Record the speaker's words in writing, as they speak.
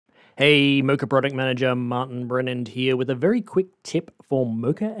Hey, Mocha Product Manager Martin Brennand here with a very quick tip for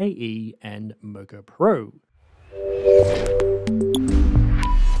Mocha AE and Mocha Pro.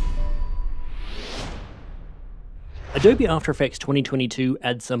 Adobe After Effects 2022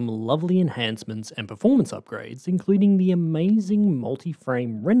 adds some lovely enhancements and performance upgrades, including the amazing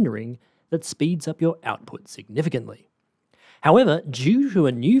multi-frame rendering that speeds up your output significantly. However, due to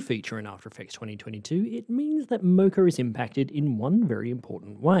a new feature in After Effects 2022, it means that Mocha is impacted in one very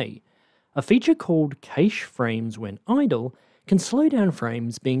important way. A feature called cache frames when idle can slow down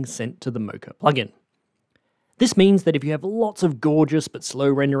frames being sent to the Mocha plugin. This means that if you have lots of gorgeous but slow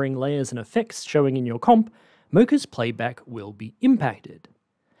rendering layers and effects showing in your comp, Mocha's playback will be impacted.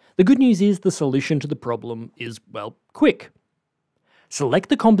 The good news is the solution to the problem is, well, quick. Select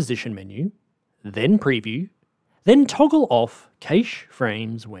the composition menu, then preview, then toggle off cache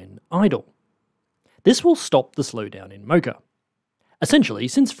frames when idle. This will stop the slowdown in Mocha. Essentially,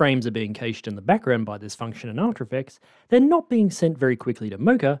 since frames are being cached in the background by this function in After Effects, they're not being sent very quickly to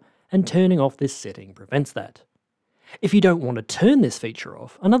Mocha, and turning off this setting prevents that. If you don't want to turn this feature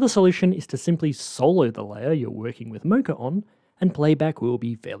off, another solution is to simply solo the layer you're working with Mocha on, and playback will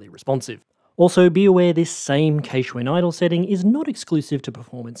be fairly responsive. Also, be aware this same cache when idle setting is not exclusive to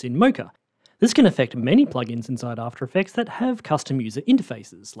performance in Mocha. This can affect many plugins inside After Effects that have custom user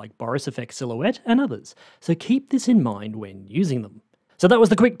interfaces, like Boris Effects Silhouette and others, so keep this in mind when using them. So that was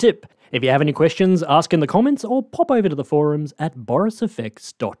the quick tip. If you have any questions, ask in the comments or pop over to the forums at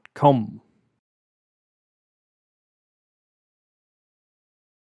boriseffects.com.